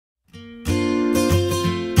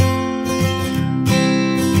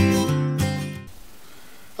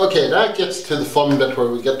Okay, that gets to the fun bit where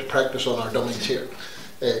we get to practice on our dummies here.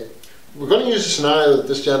 We're going to use a scenario that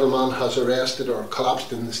this gentleman has arrested or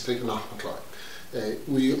collapsed in the street in Aughnacloy.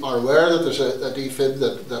 We are aware that there's a defib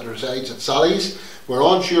that resides at Sally's. We're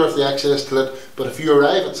unsure of the access to it, but if you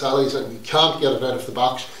arrive at Sally's and you can't get it out of the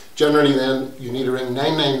box, generally then you need to ring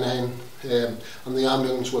 999 and the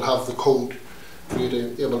ambulance will have the code for you to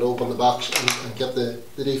be able to open the box and get the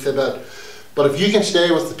defib out. But if you can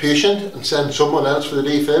stay with the patient and send someone else for the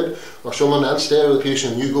defib, or someone else stay with the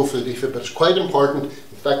patient and you go for the defib, it's quite important,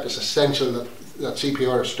 in fact it's essential that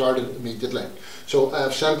CPR is started immediately. So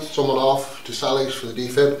I've sent someone off to Sally's for the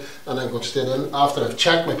defib and I'm going to stay in. After I've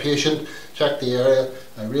checked my patient, checked the area,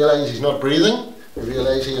 I realise he's not breathing, I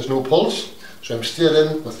realise he has no pulse, so I'm stayed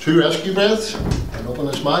in with 2 rescue breaths and open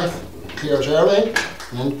his mouth, clear his airway,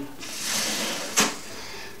 and then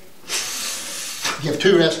give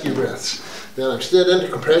 2 rescue breaths. Then I'm stayed into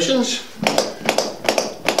compressions,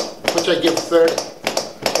 which I give 30.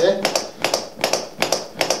 Okay?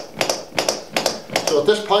 So at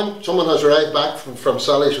this point, someone has arrived back from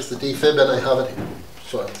Sally's with the defib and I have it here.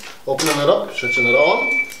 So I'm opening it up, switching it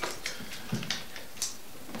on.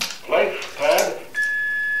 Place pad.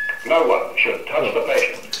 No one should touch the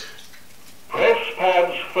patient. Press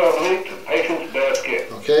pads firmly to patient's bare skin.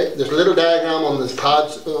 Okay, there's a little diagram on the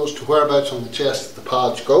pads as to whereabouts on the chest the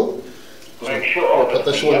pads go. Make sure we'll put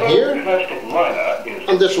this one here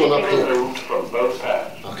and this one up here. From both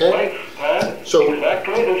pads. Okay. Pad so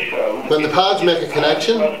exactly as shown, when the pads make a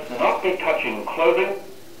connection, must not be touching clothing.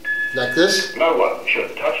 Like this. No one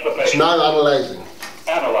should touch the patient. It's now analysing.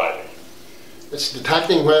 Analysing. It's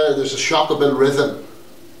detecting where there's a shockable rhythm.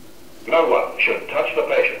 No one should touch the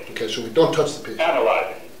patient. Okay, so we don't touch the patient.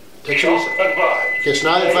 Analysing. Shock advised. Okay, it's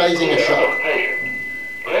now advising a shock.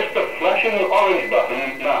 Press the flashing orange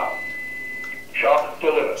button now. Shock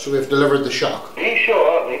delivered. So we've delivered the shock. Be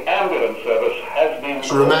sure the ambulance service has been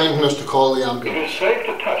So reminding us to call the ambulance. It is safe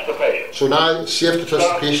to touch the patient. So now it's safe to touch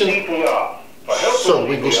the patient. CPR. So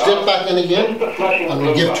we go straight back in again and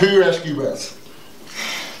we give 2 rescue breaths.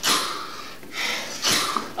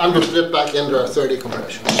 And go straight back into our 30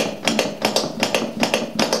 compressions.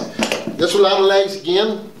 This will analyse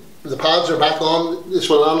again. The pads are back on. This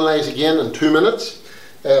will analyse again in 2 minutes.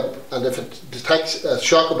 And if it detects a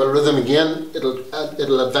shockable rhythm again,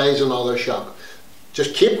 it'll advise another shock.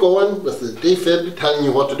 Just keep going with the defib telling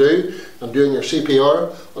you what to do and doing your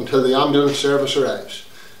CPR until the ambulance service arrives.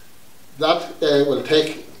 That will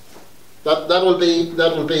take.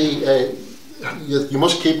 You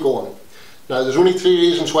must keep going. Now there's only 3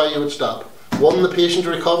 reasons why you would stop. 1, the patient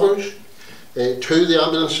recovers. 2, the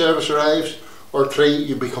ambulance service arrives. Or 3,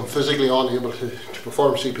 you become physically unable to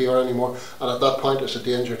perform CPR anymore, and at that point it's a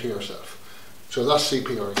danger to yourself. So that's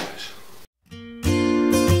CPR, guys.